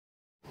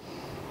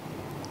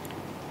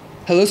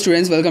Hello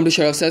students, welcome to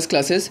Sharaf Sir's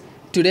classes.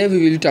 Today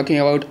we will be talking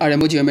about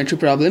RMO geometry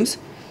problems.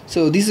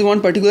 So this is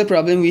one particular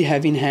problem we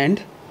have in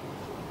hand.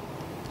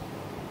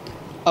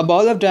 A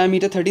ball of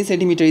diameter 13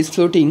 cm is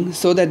floating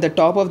so that the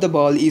top of the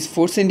ball is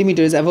 4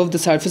 cm above the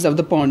surface of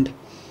the pond.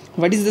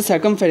 What is the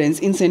circumference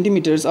in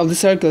centimeters of the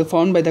circle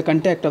formed by the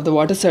contact of the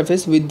water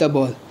surface with the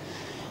ball?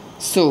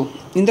 So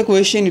in the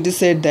question it is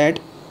said that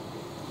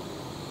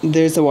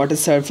there is a water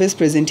surface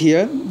present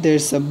here, there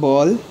is a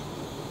ball.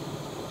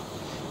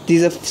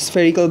 This is a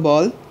spherical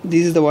ball.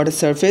 This is the water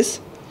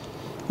surface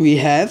we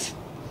have.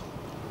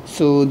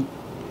 So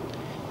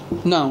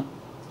now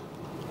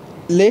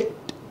let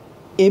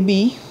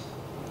AB,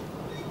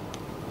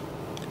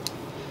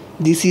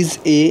 this is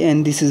A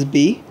and this is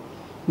B,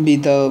 be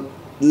the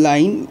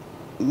line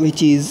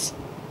which is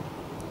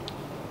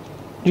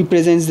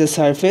represents the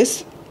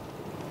surface,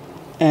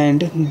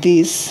 and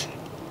this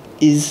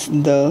is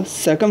the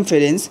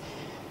circumference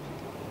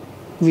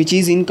which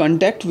is in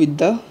contact with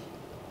the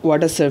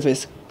water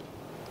surface.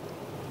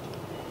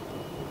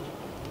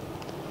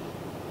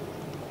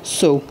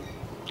 So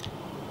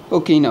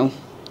okay, now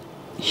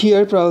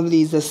here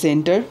probably is the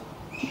center,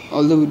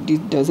 although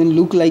it doesn't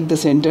look like the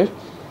center,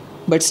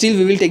 but still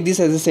we will take this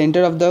as the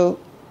center of the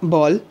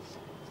ball,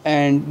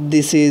 and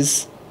this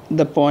is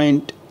the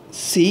point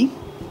C.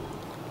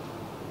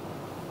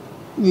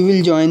 We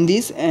will join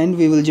this and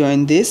we will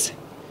join this.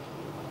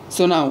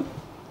 So now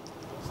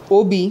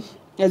OB,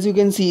 as you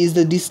can see, is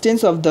the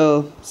distance of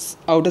the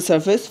outer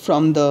surface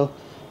from the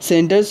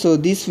center, so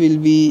this will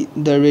be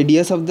the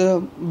radius of the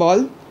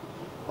ball.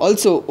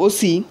 Also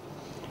OC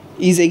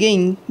is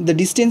again the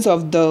distance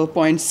of the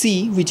point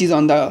C, which is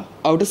on the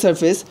outer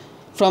surface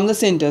from the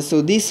center,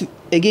 so this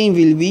again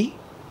will be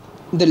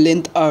the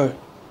length R.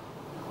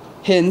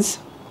 Hence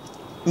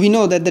we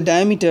know that the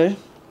diameter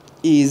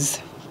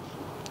is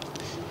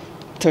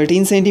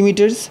 13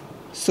 centimeters,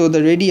 so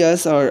the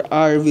radius or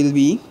R will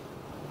be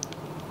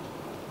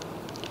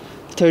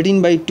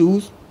 13 by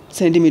 2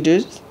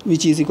 centimeters,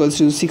 which is equals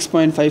to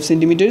 6.5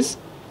 centimeters.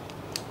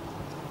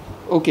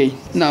 Okay,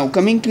 now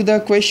coming to the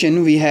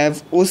question, we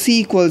have OC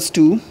equals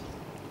to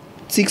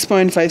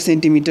 6.5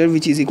 centimeter,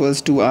 which is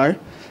equals to R,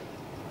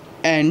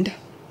 and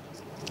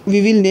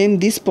we will name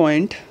this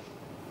point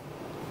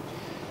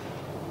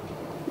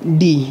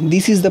D.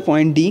 This is the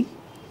point D.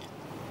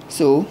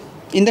 So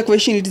in the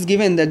question it is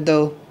given that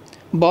the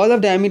ball of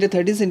diameter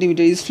 30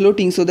 centimeter is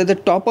floating so that the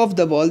top of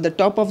the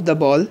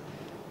ball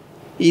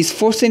is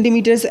 4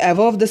 centimeters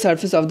above the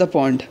surface of the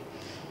pond.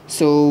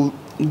 So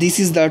this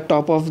is the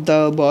top of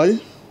the ball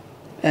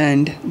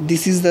and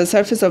this is the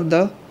surface of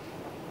the,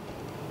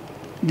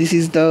 this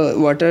is the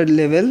water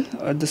level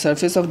or the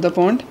surface of the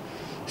pond.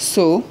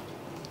 So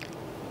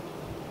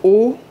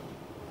OC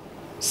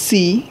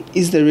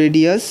is the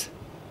radius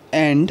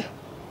and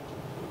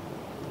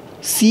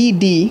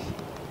CD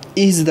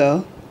is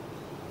the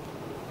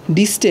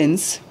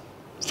distance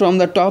from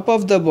the top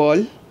of the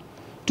ball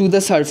to the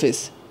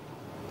surface.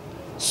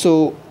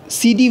 So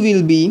CD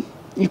will be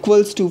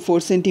equals to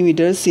 4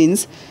 centimeters,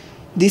 since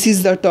this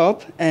is the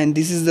top and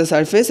this is the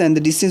surface, and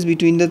the distance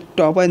between the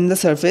top and the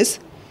surface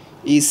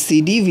is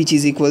CD, which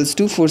is equals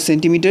to 4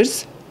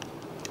 centimeters.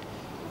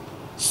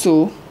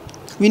 So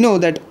we know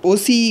that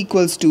OC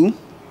equals to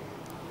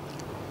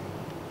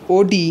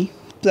OD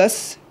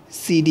plus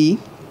CD,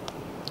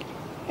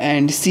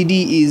 and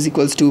CD is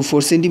equals to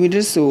 4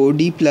 centimeters, so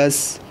OD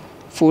plus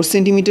 4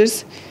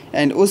 centimeters,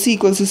 and OC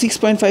equals to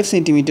 6.5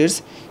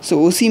 centimeters,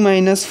 so OC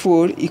minus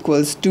 4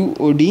 equals to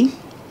OD,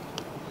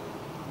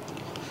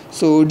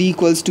 so OD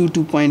equals to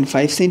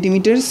 2.5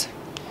 centimeters.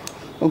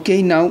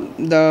 Okay, now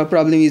the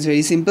problem is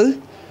very simple.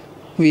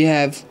 We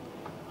have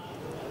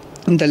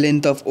the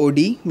length of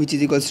OD, which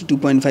is equals to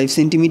 2.5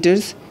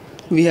 centimeters.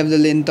 We have the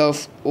length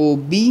of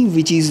OB,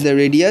 which is the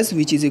radius,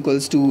 which is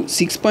equals to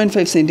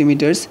 6.5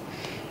 centimeters,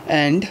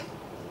 and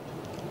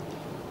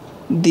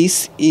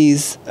this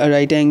is a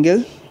right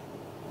angle.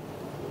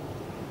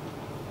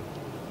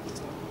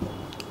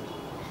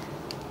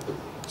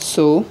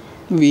 So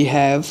we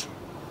have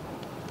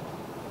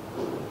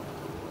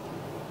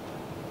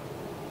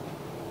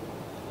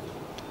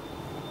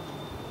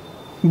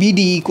BD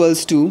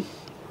equals to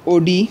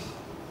OD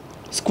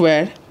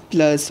square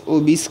plus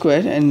OB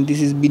square, and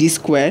this is BD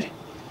square.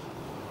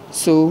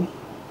 So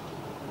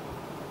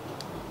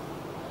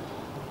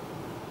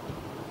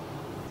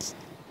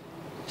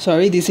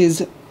this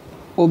is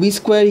OB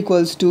square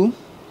equals to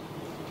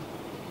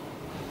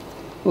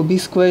OD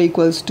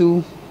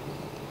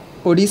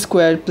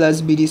square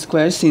plus BD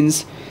square,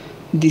 since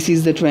this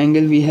is the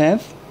triangle we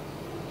have,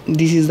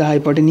 this is the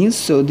hypotenuse,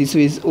 so this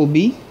is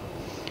OB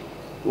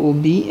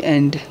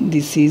and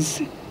this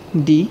is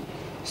D.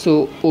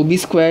 So OB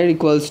square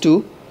equals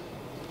to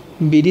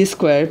BD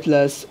square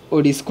plus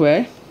OD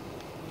square.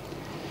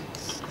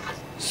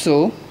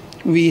 So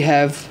we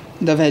have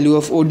the value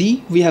of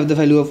OD, we have the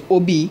value of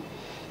OB,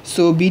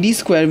 so BD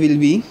square will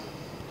be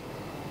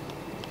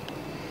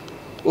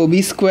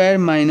OB square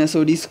minus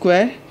OD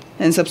square,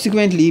 and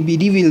subsequently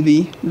BD will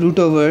be root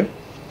over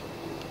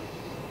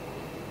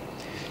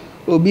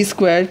OB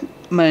square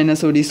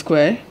minus OD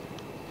square.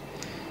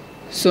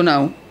 So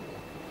now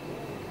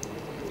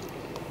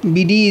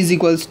BD is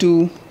equals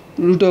to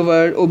root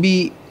over OB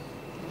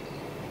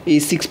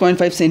is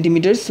 6.5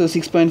 centimeters, so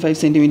 6.5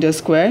 centimeters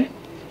square,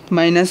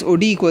 minus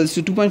OD equals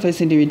to 2.5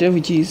 centimeter,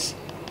 which is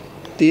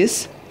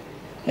this,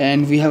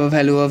 and we have a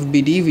value of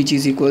BD which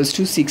is equals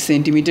to 6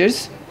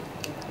 centimeters.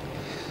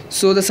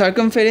 So the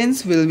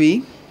circumference will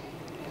be,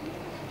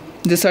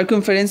 the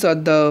circumference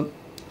of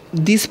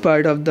this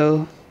part of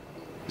the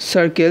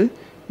circle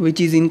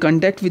which is in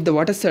contact with the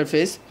water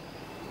surface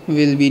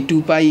will be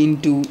 2 pi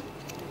into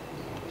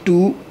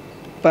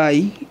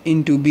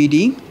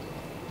BD,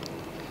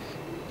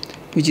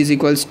 which is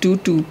equals to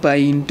 2 pi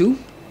into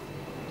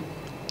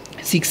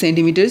 6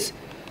 centimeters,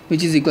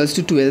 which is equals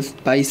to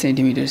 12 pi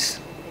centimeters.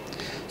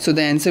 So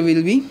the answer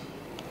will be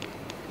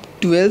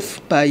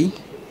 12 pi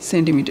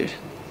centimeter.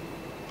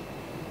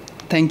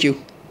 Thank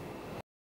you.